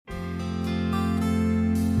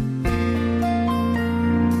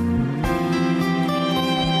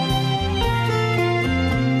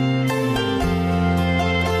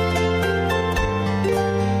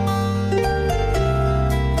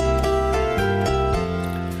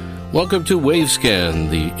Welcome to Wavescan,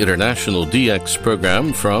 the international DX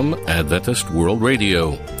program from Adventist World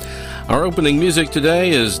Radio. Our opening music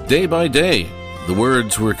today is Day by Day. The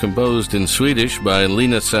words were composed in Swedish by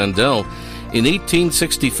Lina Sandell in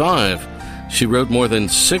 1865. She wrote more than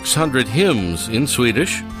 600 hymns in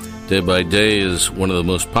Swedish. Day by Day is one of the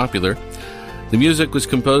most popular. The music was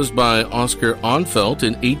composed by Oscar Arnfeldt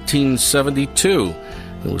in 1872.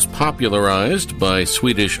 It was popularized by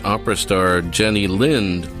Swedish opera star Jenny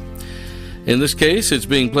Lind. In this case, it's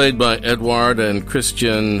being played by Edward and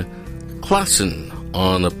Christian Klassen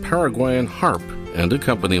on a Paraguayan harp and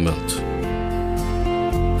accompaniment.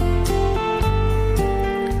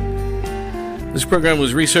 This program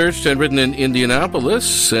was researched and written in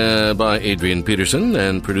Indianapolis by Adrian Peterson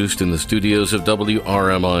and produced in the studios of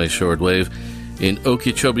WRMI Shortwave in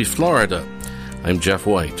Okeechobee, Florida. I'm Jeff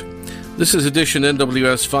White. This is edition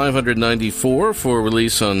NWS 594 for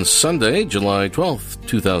release on Sunday, July 12th,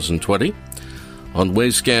 2020. On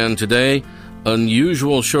Wavescan today,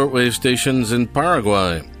 unusual shortwave stations in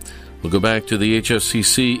Paraguay. We'll go back to the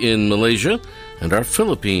HFCC in Malaysia and our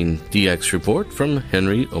Philippine DX report from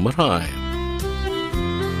Henry Omahay.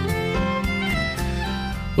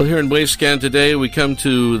 Well, here in Wavescan today, we come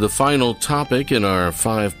to the final topic in our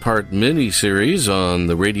 5-part mini-series on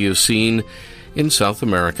the radio scene in South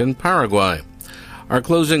American Paraguay. Our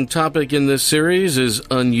closing topic in this series is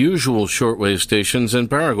unusual shortwave stations in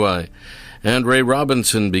Paraguay. And Ray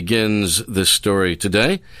Robinson begins this story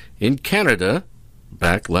today in Canada,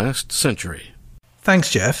 back last century. Thanks,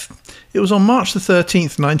 Jeff. It was on March the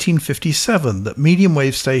 13th, 1957, that medium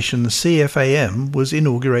wave station CFAM was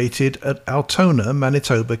inaugurated at Altona,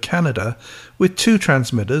 Manitoba, Canada, with 2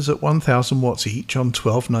 transmitters at 1,000 watts each on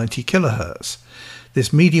 1290 kHz.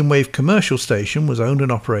 This medium wave commercial station was owned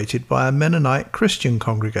and operated by a Mennonite Christian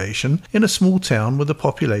congregation in a small town with a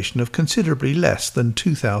population of considerably less than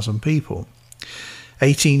 2,000 people.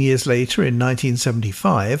 18 years later, in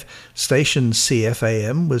 1975, station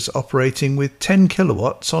CFAM was operating with 10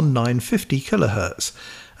 kilowatts on 950 kHz,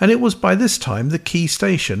 and it was by this time the key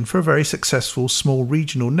station for a very successful small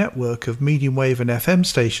regional network of medium wave and FM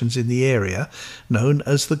stations in the area, known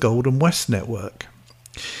as the Golden West Network.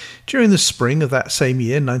 During the spring of that same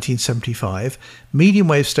year, 1975, medium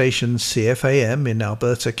wave station CFAM in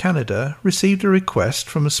Alberta, Canada, received a request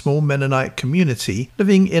from a small Mennonite community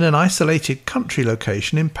living in an isolated country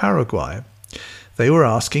location in Paraguay. They were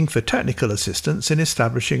asking for technical assistance in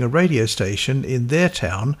establishing a radio station in their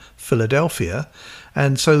town, Philadelphia,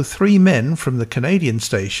 and so 3 men from the Canadian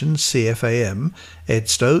station CFAM, Ed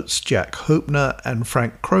Stoats, Jack Hoepner, and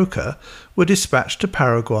Frank Croker, were dispatched to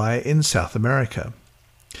Paraguay in South America.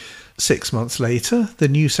 6 months later, the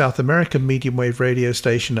new South American medium wave radio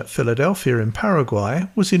station at Philadelphia in Paraguay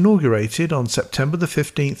was inaugurated on September the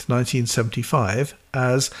 15th, 1975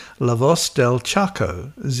 as La Voz del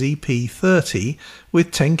Chaco, ZP30, with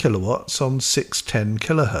 10 kilowatts on 610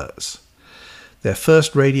 kHz. Their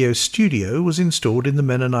first radio studio was installed in the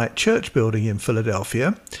Mennonite Church building in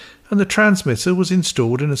Philadelphia, and the transmitter was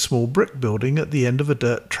installed in a small brick building at the end of a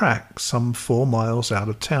dirt track some 4 miles out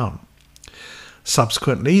of town.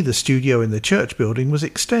 Subsequently, the studio in the church building was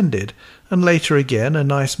extended, and later again a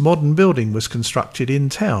nice modern building was constructed in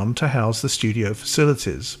town to house the studio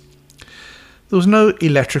facilities. There was no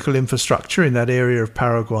electrical infrastructure in that area of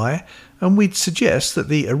Paraguay, and we'd suggest that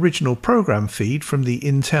the original program feed from the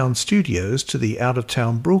in-town studios to the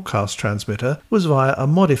out-of-town broadcast transmitter was via a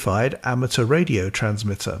modified amateur radio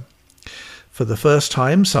transmitter. For the first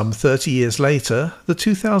time, some 30 years later, the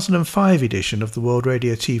 2005 edition of the World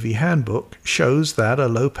Radio TV Handbook shows that a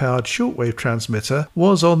low-powered shortwave transmitter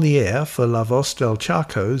was on the air for La Voz del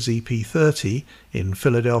Chaco ZP30 in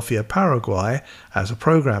Philadelphia, Paraguay, as a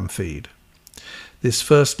program feed. This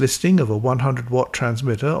first listing of a 100-watt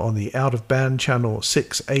transmitter on the out-of-band channel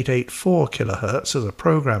 6884 kHz as a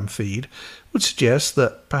program feed would suggest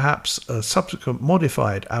that perhaps a subsequent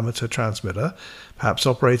modified amateur transmitter, perhaps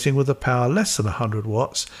operating with a power less than 100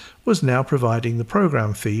 watts, was now providing the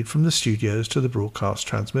program feed from the studios to the broadcast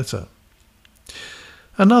transmitter.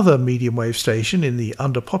 Another medium wave station in the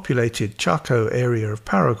underpopulated Chaco area of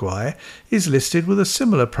Paraguay is listed with a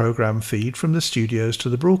similar program feed from the studios to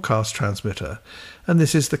the broadcast transmitter, and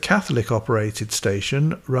this is the Catholic-operated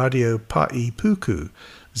station Radio Paipuku,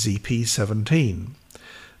 ZP17.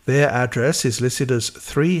 Their address is listed as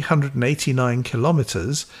 389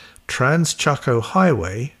 kilometers Trans-Chaco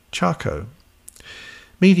Highway, Chaco.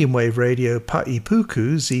 Medium wave radio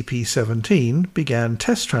Paipuku ZP17 began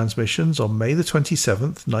test transmissions on May the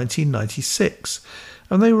 27th, 1996,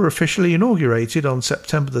 and they were officially inaugurated on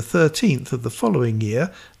September the 13th of the following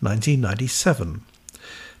year, 1997.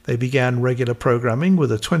 They began regular programming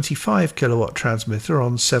with a 25 kilowatt transmitter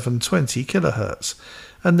on 720 kHz,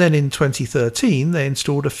 and then in 2013 they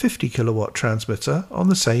installed a 50 kilowatt transmitter on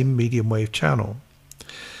the same medium wave channel.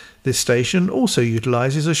 This station also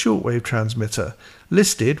utilizes a shortwave transmitter,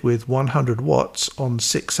 listed with 100 watts on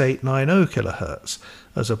 6890 kHz,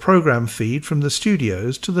 as a program feed from the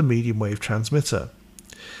studios to the medium wave transmitter.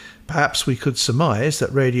 Perhaps we could surmise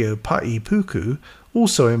that Radio Pa'ipuku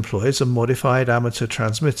also employs a modified amateur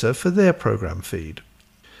transmitter for their program feed.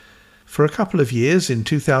 For a couple of years in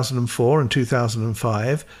 2004 and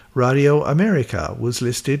 2005, Radio America was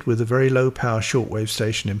listed with a very low-power shortwave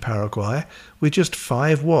station in Paraguay with just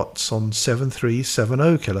 5 watts on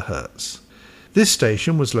 7370 kHz. This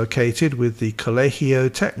station was located with the Colegio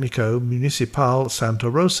Técnico Municipal Santa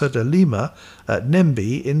Rosa de Lima at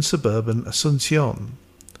Nembe in suburban Asunción.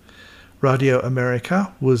 Radio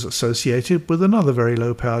America was associated with another very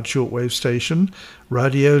low-powered shortwave station,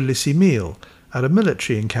 Radio Lissimil, at a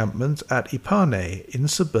military encampment at Ipane in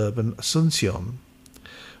suburban Asunción.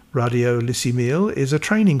 Radio Lissimil is a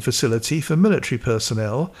training facility for military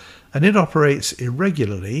personnel, and it operates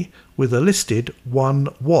irregularly with a listed 1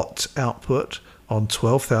 watt output on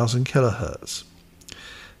 12,000 kHz.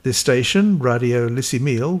 This station, Radio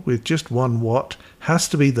Lissimil, with just 1 watt, has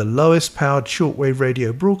to be the lowest powered shortwave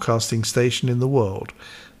radio broadcasting station in the world,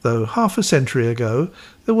 though half a century ago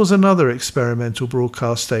there was another experimental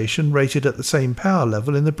broadcast station rated at the same power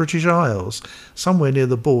level in the British Isles, somewhere near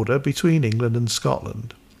the border between England and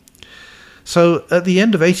Scotland. So, at the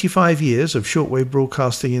end of 85 years of shortwave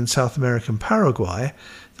broadcasting in South American Paraguay,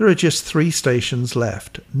 there are just 3 stations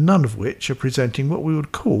left, none of which are presenting what we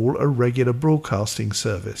would call a regular broadcasting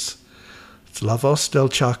service. It's La Voz del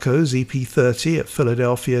Chaco ZP30 at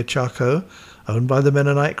Philadelphia, Chaco, owned by the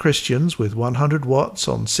Mennonite Christians with 100 watts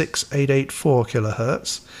on 6884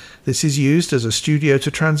 kHz. This is used as a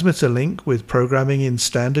studio-to-transmitter link with programming in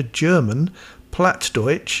standard German,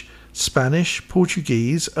 Plattdeutsch, Spanish,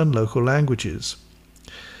 Portuguese and local languages.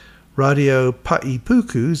 Radio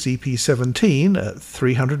Pa'ipuku ZP17 at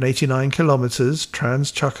 389 km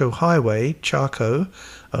Trans-Chaco Highway, Chaco,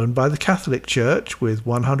 owned by the Catholic Church with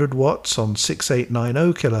 100 watts on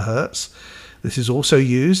 6890 kHz. This is also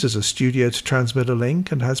used as a studio-to-transmitter link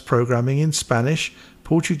and has programming in Spanish,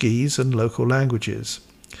 Portuguese and local languages.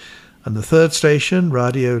 And the third station,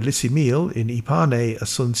 Radio Lissimil in Ipane,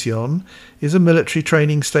 Asunción, is a military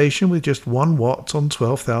training station with just 1 watt on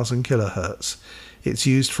 12,000 kHz. It's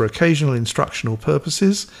used for occasional instructional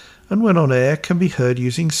purposes and when on air can be heard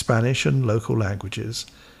using Spanish and local languages.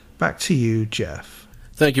 Back to you, Jeff.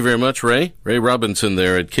 Thank you very much, Ray. Ray Robinson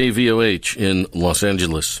there at KVOH in Los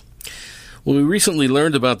Angeles. Well, we recently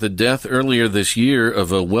learned about the death earlier this year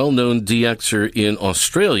of a well-known DXer in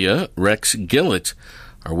Australia, Rex Gillett.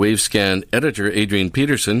 Our Wavescan editor, Adrian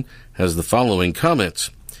Peterson, has the following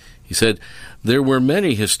comments. He said, "There were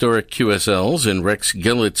many historic QSLs in Rex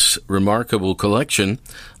Gillett's remarkable collection.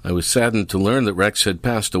 I was saddened to learn that Rex had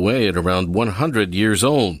passed away at around 100 years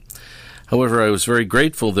old. However, I was very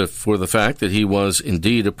grateful for the fact that he was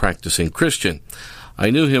indeed a practicing Christian. I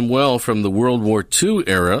knew him well from the World War II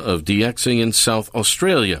era of DXing in South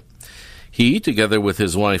Australia. He, together with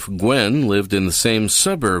his wife Gwen, lived in the same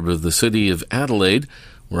suburb of the city of Adelaide,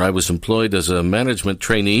 where I was employed as a management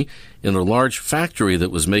trainee in a large factory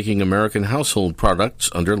that was making American household products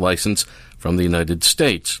under license from the United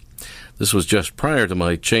States. This was just prior to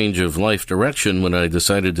my change of life direction when I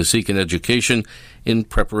decided to seek an education in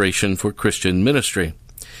preparation for Christian ministry.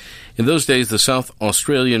 In those days, the South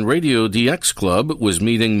Australian Radio DX Club was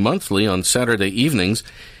meeting monthly on Saturday evenings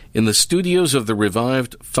in the studios of the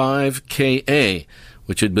revived 5KA,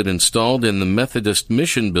 which had been installed in the Methodist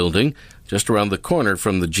Mission Building just around the corner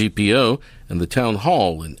from the GPO and the Town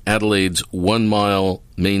Hall in Adelaide's 1-mile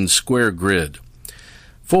main square grid.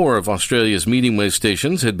 4 of Australia's medium wave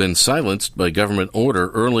stations had been silenced by government order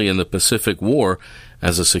early in the Pacific War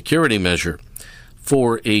as a security measure.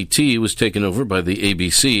 4AT was taken over by the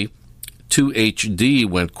ABC, 2HD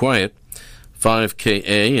went quiet,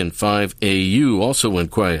 5KA and 5AU also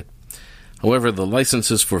went quiet. However, the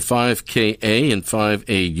licenses for 5KA and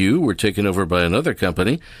 5AU were taken over by another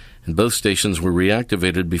company, and both stations were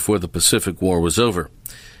reactivated before the Pacific War was over.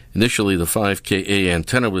 Initially, the 5KA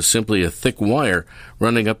antenna was simply a thick wire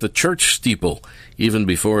running up the church steeple, even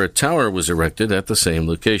before a tower was erected at the same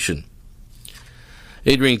location.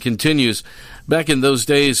 Adrian continues, "Back in those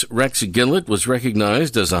days, Rex Gillett was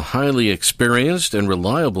recognized as a highly experienced and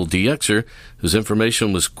reliable DXer whose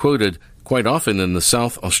information was quoted quite often in the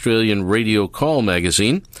South Australian Radio Call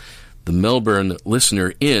magazine, the Melbourne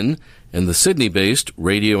Listener In, and the Sydney-based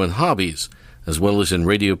Radio and Hobbies, as well as in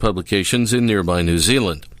radio publications in nearby New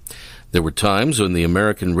Zealand. There were times when the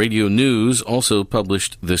American Radio News also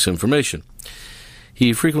published this information.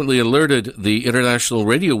 He frequently alerted the international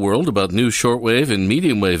radio world about new shortwave and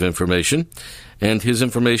medium wave information, and his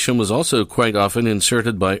information was also quite often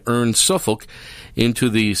inserted by Ern Suffolk into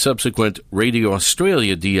the subsequent Radio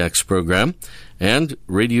Australia DX program, and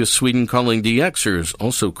Radio Sweden Calling DXers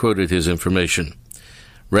also quoted his information.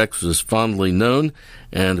 Rex was fondly known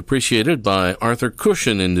and appreciated by Arthur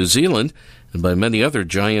Cushion in New Zealand and by many other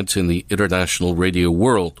giants in the international radio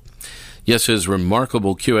world. Yes, his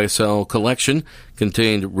remarkable QSL collection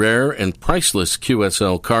contained rare and priceless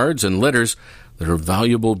QSL cards and letters that are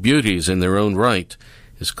valuable beauties in their own right.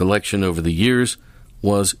 His collection over the years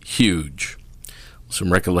was huge.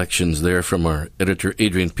 Some recollections there from our editor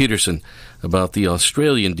Adrian Peterson about the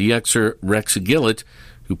Australian DXer Rex Gillett,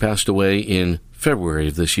 who passed away in February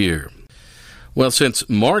of this year. Well, since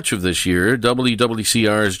March of this year,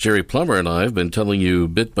 WWCR's Jerry Plummer and I have been telling you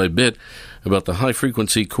bit by bit about the High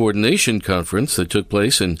Frequency Coordination Conference that took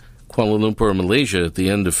place in Kuala Lumpur, Malaysia at the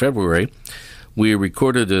end of February. We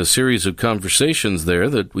recorded a series of conversations there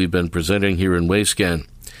that we've been presenting here in Wavescan.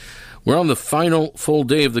 We're on the final full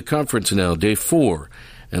day of the conference now, day 4,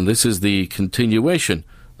 and this is the continuation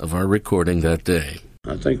of our recording that day.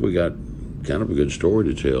 I think we got kind of a good story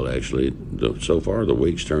to tell, actually. So far, the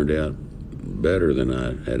week's turned out better than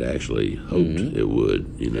I had actually hoped it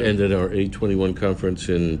would. You know. And at our A21 conference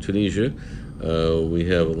in Tunisia, we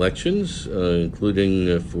have elections,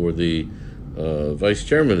 including for the vice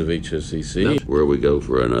chairman of HSCC. That's where we go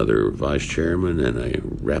for another vice chairman and a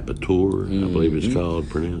rapporteur, I believe it's called,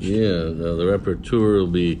 pronounced. Yeah, the rapporteur will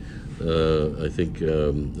be, I think,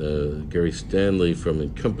 Gary Stanley from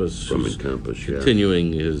Encompass. From Encompass,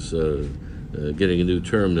 continuing his getting a new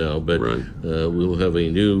term now, but right. We'll have a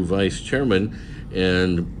new vice chairman,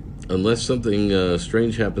 and unless something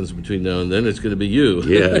strange happens between now and then, it's going to be you.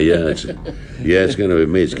 It's going to be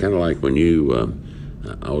me. It's kind of like when you,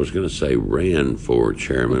 I was going to say ran for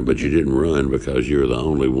chairman, but you didn't run because you're the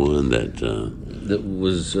only one that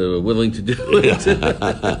was willing to do it.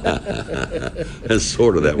 It's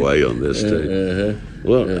sort of that way on this too.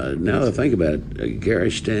 Well, now that I think about it,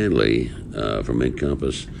 Gary Stanley from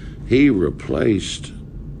Encompass, he replaced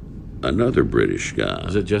another British guy.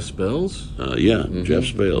 Was it Jeff Spells? Jeff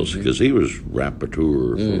Spells, because he was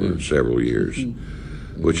rapporteur for several years,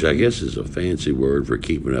 which I guess is a fancy word for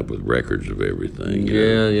keeping up with records of everything.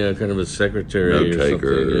 Kind of a secretary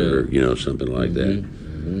note-taker, or something like that.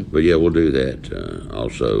 But yeah, we'll do that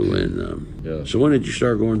also. And so when did you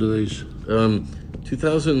start going to these?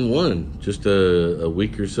 2001, just a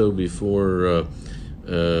week or so before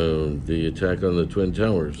the attack on the Twin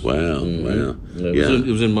Towers. Wow. It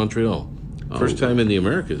was in Montreal. First time in the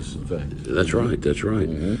Americas, in fact. That's right.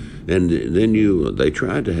 And then they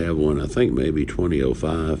tried to have one, I think maybe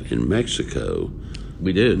 2005 in Mexico.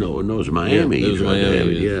 We did. No, it was Miami. Yeah, it was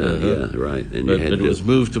Miami. Yeah, right. And but it was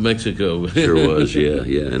moved to Mexico. Sure was, yeah.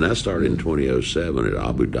 And I started in 2007 at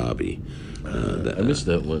Abu Dhabi. I missed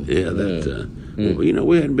that one. Well,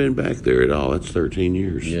 we hadn't been back there at all. That's 13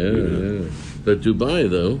 years. Yeah. But Dubai,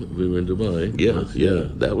 though, we were in Dubai. Yeah,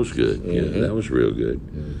 that was good. Yeah, that was real good.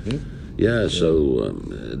 Yeah, so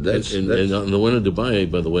that's... And on the one in Dubai,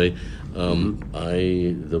 by the way,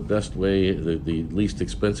 the best way, the least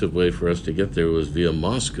expensive way for us to get there was via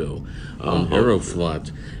Moscow on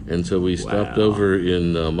Aeroflot. And so we stopped over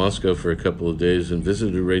in Moscow for a couple of days and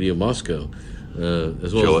visited Radio Moscow.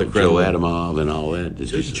 As well as Joe Adamov and all that.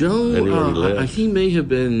 Joe, he may have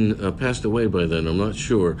been passed away by then. I'm not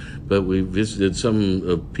sure, but we visited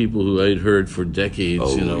some people who I'd heard for decades.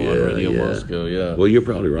 On Radio Moscow. Yeah. Well, you're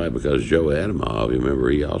probably right because Joe Adamov. Remember,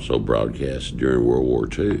 he also broadcast during World War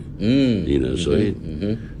II. In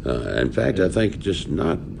fact, I think just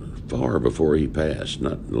not far before he passed,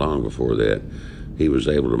 not long before that, he was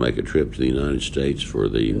able to make a trip to the United States for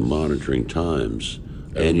the Monitoring Times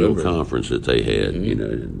annual conference that they had,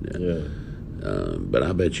 but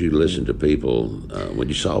I bet you listened to people when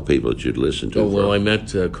you saw people that you'd listen to. I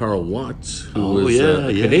met Carl Watts, who was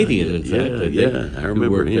Canadian, in fact. I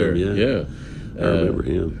remember him. I remember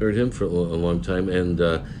him. Heard him for a long time, and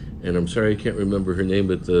I'm sorry I can't remember her name,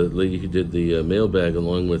 but the lady who did the mailbag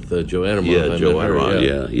along with Joe Adamov. Yeah, Joe Adamov.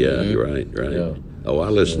 Right. Yeah. Oh, I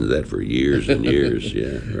listened to that for years and years.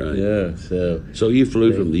 Yeah, right. Yeah. So you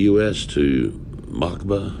flew from the U.S. to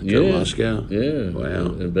Moskva to Moscow. Yeah.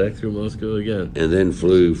 Wow. And back through Moscow again. And then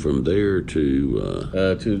flew from there to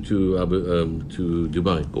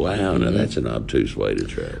Dubai. Wow, now that's an obtuse way to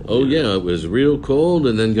travel. Oh yeah, it was real cold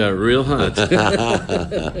and then got real hot.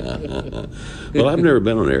 Well, I've never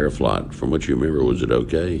been on Aeroflot. From what you remember, was it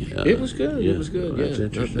okay? It was good. Yeah. It was good. That's yeah,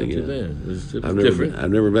 interesting. Not too bad. It was I've different.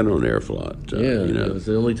 I've never been on Aeroflot. It was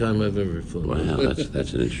the only time I've ever flown. Wow,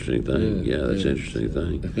 that's an interesting thing. Yeah, that's an interesting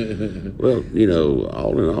thing. Well, you know,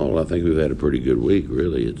 all in all, I think we've had a pretty good week.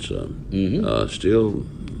 Really, it's still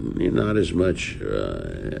not as much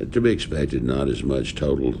to be expected. Not as much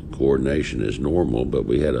total coordination as normal, but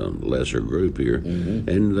we had a lesser group here,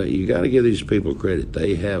 and you got to give these people credit.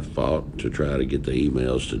 They have fought to try to get the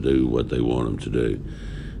emails to do what they want them to do.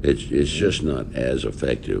 It's just not as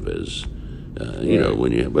effective as.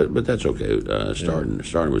 When you, but that's okay.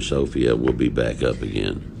 Starting with Sophia, we'll be back up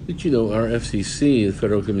again. But our FCC, the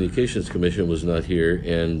Federal Communications Commission, was not here,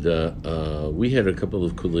 and we had a couple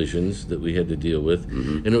of collisions that we had to deal with,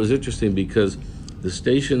 and it was interesting because the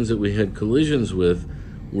stations that we had collisions with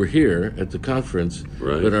were here at the conference,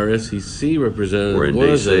 right. But our FCC representative We're in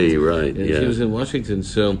wasn't, D.C., right? And yeah. she was in Washington,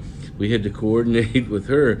 so we had to coordinate with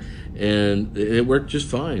her, and it worked just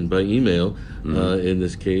fine by email in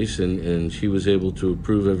this case, and she was able to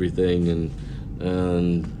approve everything, and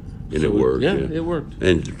so it worked. Yeah, it worked.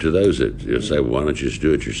 And to those that say, well, "Why don't you just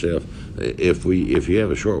do it yourself?" If you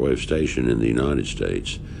have a shortwave station in the United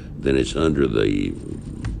States, then it's under the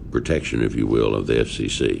protection, if you will, of the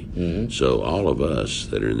FCC. So all of us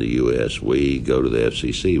that are in the U.S., we go to the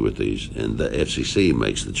FCC with these, and the FCC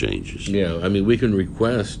makes the changes. Yeah, I mean, we can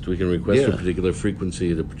request a particular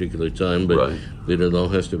frequency at a particular time, but Right. it all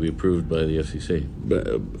has to be approved by the FCC. But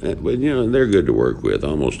and they're good to work with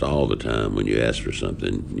almost all the time. When you ask for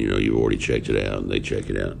something, you've already checked it out, and they check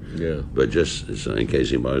it out. Yeah. But just so in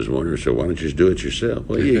case anybody's wondering, so why don't you just do it yourself?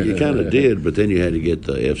 Well, you kind of did, but then you had to get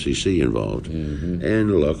the FCC involved,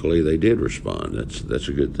 and luckily they did respond. That's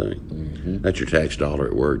a good thing. That's your tax dollar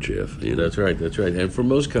at work, Jeff. That's right. And for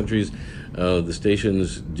most countries, the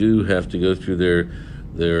stations do have to go through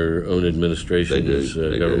their own administrations,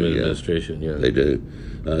 government administration. Yeah, they do.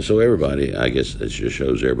 So everybody, I guess, it just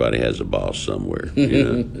shows everybody has a boss somewhere.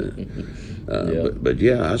 But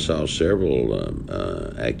I saw several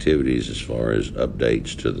activities as far as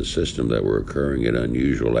updates to the system that were occurring at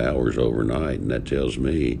unusual hours overnight, and that tells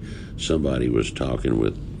me somebody was talking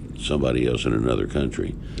with somebody else in another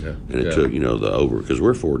country. And it took, the over, because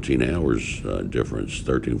we're 14 hours difference,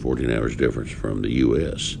 13, 14 hours difference from the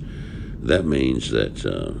U.S. That means that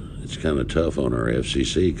it's kind of tough on our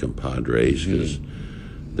FCC compadres because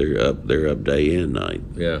they're up day and night.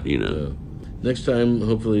 Yeah. Next time,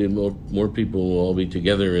 hopefully, more people will all be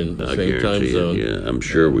together in the same time zone. Yeah, I'm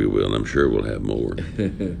sure we will. I'm sure we'll have more.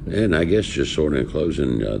 And I guess just sort of in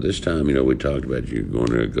closing, this time, we talked about you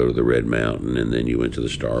going to go to the Red Mountain, and then you went to the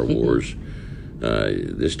Star Wars.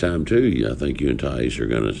 This time, too, I think you and Thais are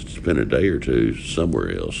going to spend a day or two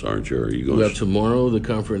somewhere else, aren't you? Are you going? Well, tomorrow the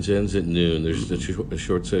conference ends at noon. There's a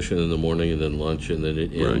short session in the morning, and then lunch, and then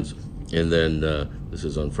it ends. Right. And then this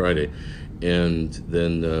is on Friday. And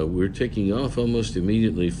then we're taking off almost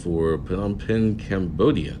immediately for Phnom Penh,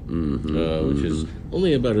 Cambodia, which is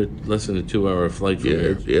only about less than a 2-hour flight from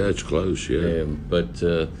here. Yeah, it's close, but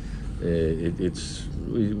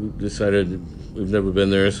we decided we've never been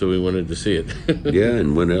there, so we wanted to see it. Yeah,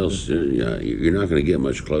 and when else? You're not going to get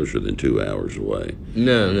much closer than 2 hours away.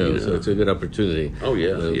 No. So it's a good opportunity. Oh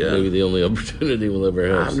yeah. Maybe the only opportunity we'll ever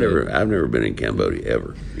have. I've never been in Cambodia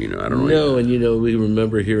ever. I don't know. No, and we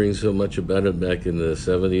remember hearing so much about it back in the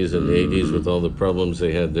 70s and 80s with all the problems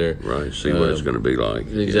they had there. Right. See what it's going to be like.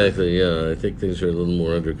 Exactly. Yeah. I think things are a little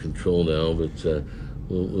more under control now, but.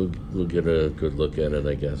 We'll get a good look at it,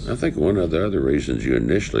 I guess. I think one of the other reasons you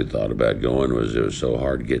initially thought about going was it was so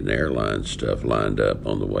hard getting airline stuff lined up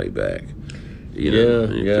on the way back. You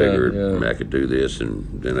figured I could do this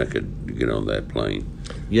and then I could get on that plane.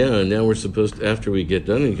 Yeah, and now we're supposed to, after we get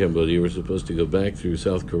done in Cambodia, we're supposed to go back through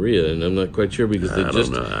South Korea, and I'm not quite sure because they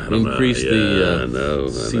just increased the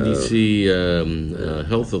CDC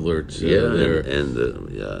health alerts there.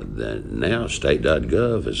 And now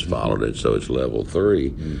state.gov has followed it, so it's level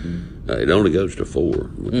 3. It only goes to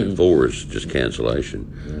 4. 4 is just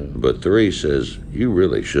cancellation. But 3 says you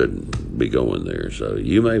really shouldn't be going there, so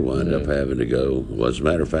you may wind up having to go. Well, as a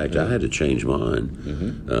matter of fact, I had to change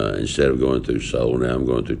mine. Instead of going through Seoul, now I'm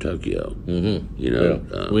going through Tokyo.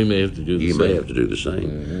 We may have to do the same. You may have to do the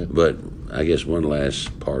same. But I guess one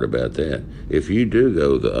last part about that, if you do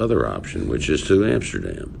go the other option, which is to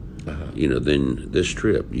Amsterdam, then this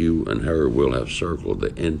trip, you and her will have circled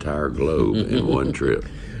the entire globe in one trip.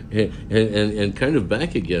 and kind of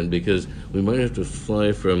back again, because we might have to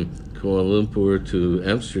fly from Kuala Lumpur to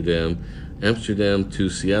Amsterdam to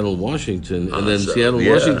Seattle, Washington, and then Seattle,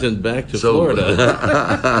 Washington back to Florida.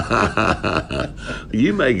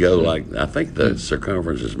 You may go I think the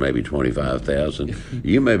circumference is maybe 25,000.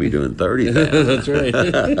 You may be doing 30,000. That's right.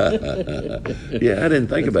 Yeah, I didn't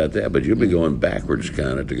think about that, but you'll be going backwards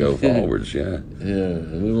kind of to go forwards, yeah. Yeah,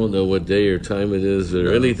 and we won't know what day or time it is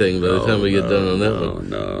or anything by the time we get done on that one.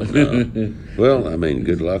 No. Well, I mean,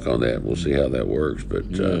 good luck on that. We'll see how that works, but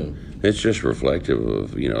it's just reflective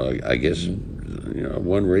of, I guess,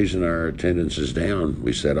 one reason our attendance is down,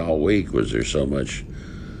 we said all week, was there's so much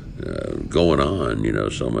going on,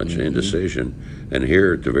 so much indecision. And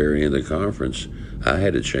here at the very end of the conference, I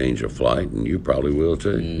had to change a flight, and you probably will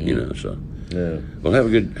too, so. Yeah. Well, have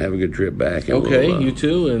a good trip back. And okay, you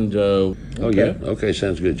too, and Okay,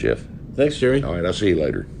 sounds good, Jeff. Thanks, Jerry. All right, I'll see you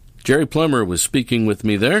later. Jerry Plummer was speaking with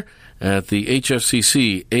me there at the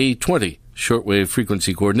HFCC A20 Shortwave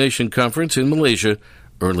Frequency Coordination Conference in Malaysia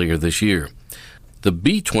earlier this year. The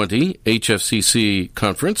B20 HFCC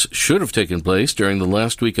conference should have taken place during the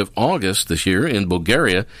last week of August this year in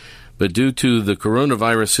Bulgaria, but due to the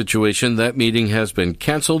coronavirus situation, that meeting has been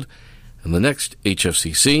canceled, and the next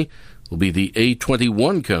HFCC will be the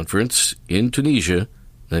A21 conference in Tunisia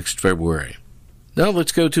next February. Now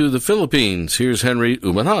let's go to the Philippines. Here's Henry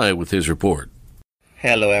Umanay with his report.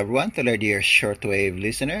 Hello everyone, to our dear shortwave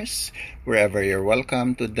listeners, wherever you're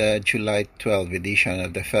welcome to the July 12 edition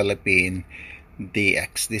of the Philippine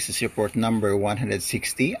DX. This is report number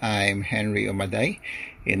 160. I'm Henry Umaday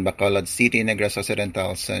in Bacolod City, Negros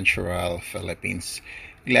Occidental, Central Philippines.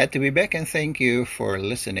 Glad to be back and thank you for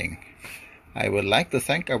listening. I would like to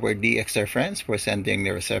thank our DXR friends for sending the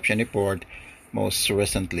reception report most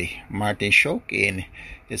recently. Martin Schock in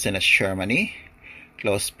Essenes, Germany,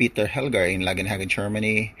 Klaus Peter Helgar in Lagenhagen,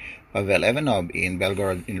 Germany, Pavel Ivanov in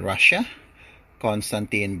Belgorod in Russia,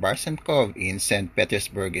 Konstantin Barsenkov in St.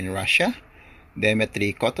 Petersburg in Russia,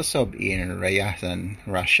 Dmitry Kotosov in Ryazan,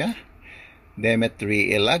 Russia, Dmitry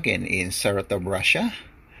Ilagin in Saratov, Russia,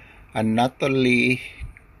 Anatoly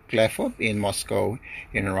Klefov in Moscow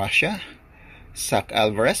in Russia, Zach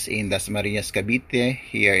Alvarez in Dasmariñas, Cavite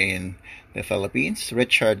here in the Philippines,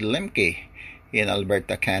 Richard Lemke in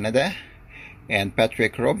Alberta, Canada, and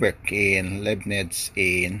Patrick Roberk in Leibniz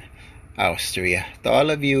in Austria. To all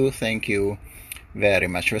of you, thank you very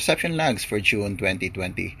much. Reception lags for June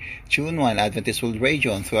 2020. June 1, Adventist World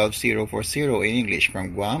Radio on 12040 in English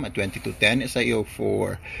from Guam at 2210 SIO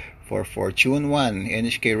 444. June 1,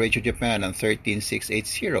 NHK Radio Japan on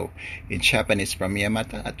 13680 in Japanese from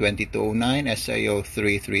Yamata at 2209 SIO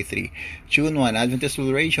 333. June 1, Adventist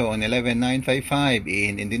World Radio on 11955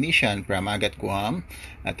 in Indonesian from Agat, Guam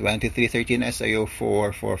at 2313 SIO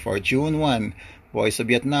 444. June 1, Voice of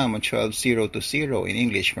Vietnam on 12020 in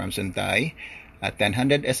English from Suntai at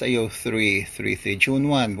 1000 SIO 333. June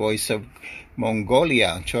 1, Voice of Mongolia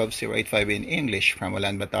on 12085 in English from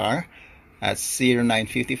Ulaanbaatar at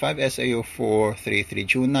 0955 SIO 433.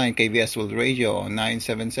 June 9, KBS World Radio on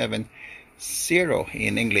 9770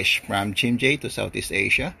 in English from Jimj to Southeast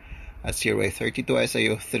Asia at 0832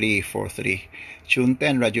 SIO 343. June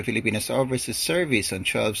 10, Radio Filipinas Overseas Service on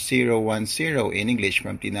 12010 in English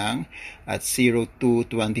from Penang at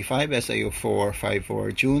 0225 SIO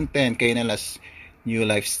 454. June 10, KNLS New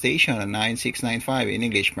Life Station on 9695 in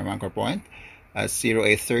English from Anchor Point at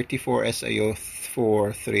 0834 SIO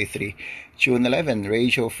 433. June 11,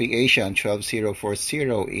 Radio Free Asia on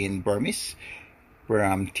 12040 in Burmese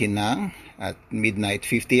from Tinang at midnight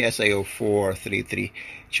 50 SIO 433.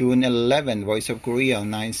 June 11, Voice of Korea on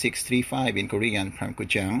 9635 in Korean from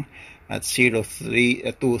Kujang at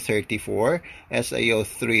 234 SIO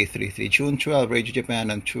 333. June 12, Radio Japan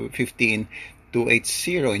on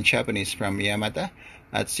 15280 in Japanese from Yamata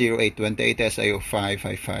at 0828 SIO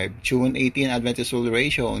 555. June 18, Adventist World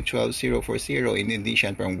Radio on 12040 in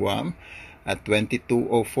Indonesian from Guam at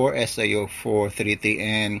 2204 SIO 433.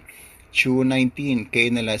 And June 19,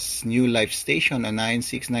 KNLS New Life Station on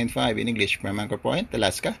 9695 in English from Anchor Point,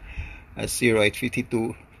 Alaska at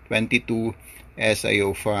 0852 22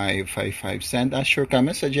 SIO 555. Send us your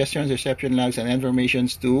comments, suggestions, reception logs, and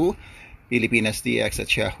informations to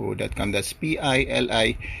filipinasdx@yahoo.com. That's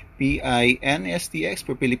PILIPINSDX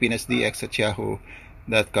for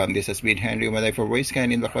filipinasdx@yahoo.com. This has been Henry Umaday for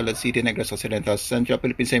VoiceCan in Bacolod City, Negros Occidental, Central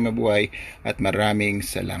Philippines. Ay mabuhay at maraming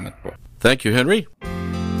salamat po. Thank you, Henry.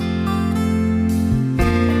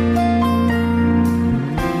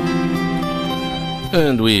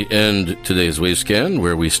 And we end today's Wavescan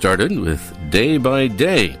where we started with Day by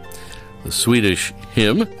Day, the Swedish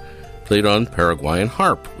hymn played on Paraguayan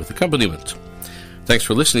harp with accompaniment. Thanks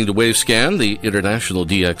for listening to Wavescan, the International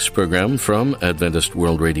DX program from Adventist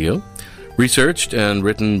World Radio, researched and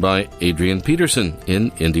written by Adrian Peterson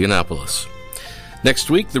in Indianapolis.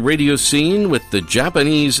 Next week, the radio scene with the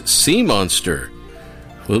Japanese sea monster.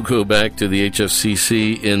 We'll go back to the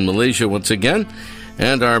HFCC in Malaysia once again,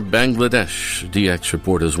 and our Bangladesh DX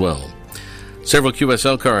report as well. Several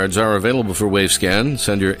QSL cards are available for Wavescan.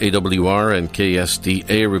 Send your AWR and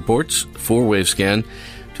KSDA reports for Wavescan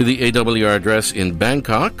to the AWR address in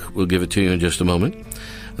Bangkok. We'll give it to you in just a moment.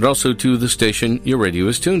 And also to the station your radio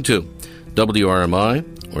is tuned to, WRMI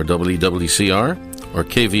or WWCR or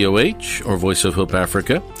KVOH or Voice of Hope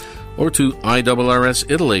Africa, or to IRRS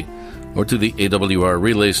Italy, or to the AWR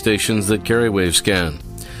relay stations that carry Wavescan.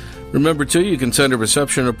 Remember, too, you can send a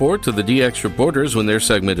reception report to the DX reporters when their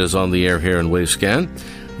segment is on the air here in Wavescan.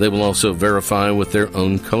 They will also verify with their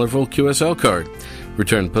own colorful QSL card.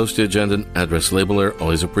 Return postage and an address label are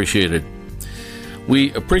always appreciated.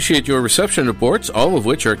 We appreciate your reception reports, all of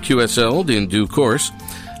which are QSL'd in due course.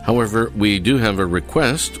 However, we do have a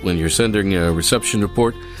request. When you're sending a reception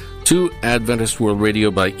report to Adventist World Radio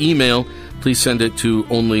by email, please send it to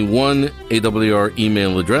only one AWR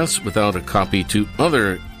email address without a copy to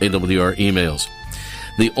other AWR emails.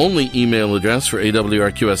 The only email address for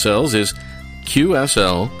AWR QSLs is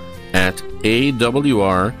qsl@awr.org.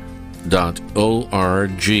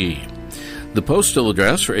 The postal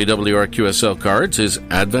address for AWR QSL cards is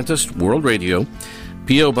Adventist World Radio,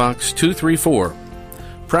 P.O. Box 234,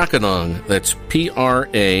 Prakanong, that's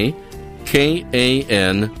Prakanong,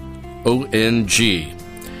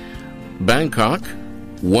 Bangkok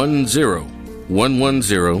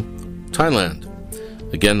 10110, Thailand.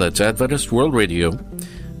 Again, that's Adventist World Radio,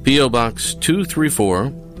 P.O. Box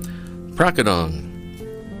 234,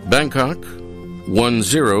 Prakanong, Bangkok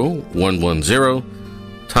 10110,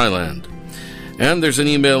 Thailand. And there's an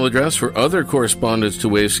email address for other correspondence to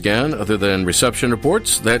Wavescan other than reception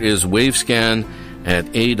reports. That is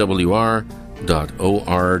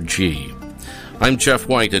wavescan@awr.org. I'm Jeff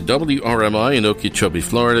White at WRMI in Okeechobee,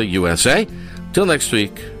 Florida, USA. Till next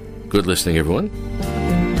week, good listening, everyone.